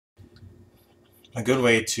A good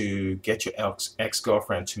way to get your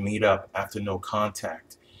ex-girlfriend to meet up after no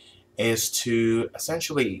contact is to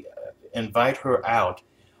essentially invite her out,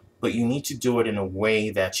 but you need to do it in a way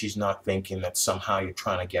that she's not thinking that somehow you're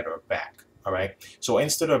trying to get her back. All right. So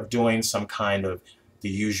instead of doing some kind of the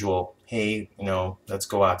usual, hey, let's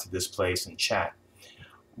go out to this place and chat,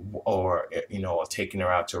 or or taking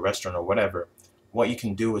her out to a restaurant or whatever, what you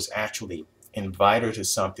can do is actually invite her to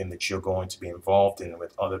something that you're going to be involved in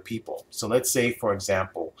with other people. So let's say, for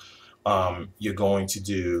example, you're going to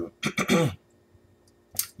do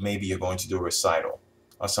maybe you're going to do a recital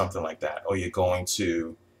or something like that, or you're going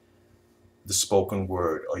to the spoken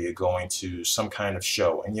word, or you're going to some kind of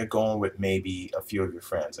show, and you're going with maybe a few of your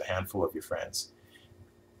friends, a handful of your friends,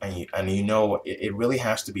 and it really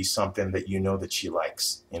has to be something that that she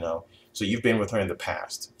likes. So you've been with her in the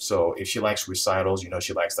past. So if she likes recitals,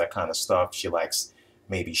 she likes that kind of stuff. She likes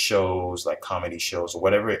maybe shows like comedy shows or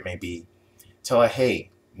whatever it may be. Tell her, hey,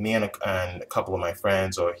 me and a couple of my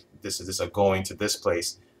friends, or this are going to this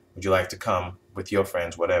place. Would you like to come with your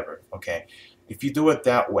friends, whatever? Okay. If you do it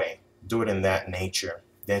that way, do it in that nature,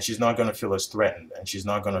 then she's not going to feel as threatened, and she's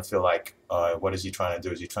not going to feel like, what is he trying to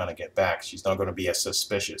do? Is he trying to get back? She's not going to be as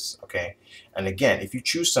suspicious. Okay. And again, if you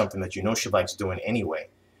choose something that she likes doing anyway,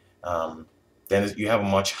 um, then you have a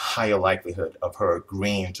much higher likelihood of her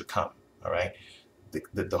agreeing to come. All right.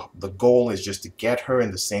 The goal is just to get her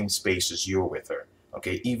in the same space as you're with her.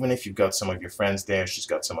 Okay, even if you've got some of your friends there, she's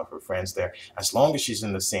got some of her friends there, as long as she's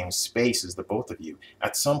in the same space as the both of you,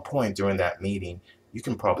 at some point during that meeting, you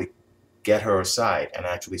can probably get her aside and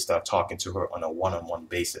actually start talking to her on a one-on-one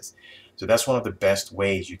basis. So that's one of the best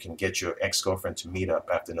ways you can get your ex-girlfriend to meet up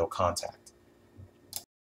after no contact.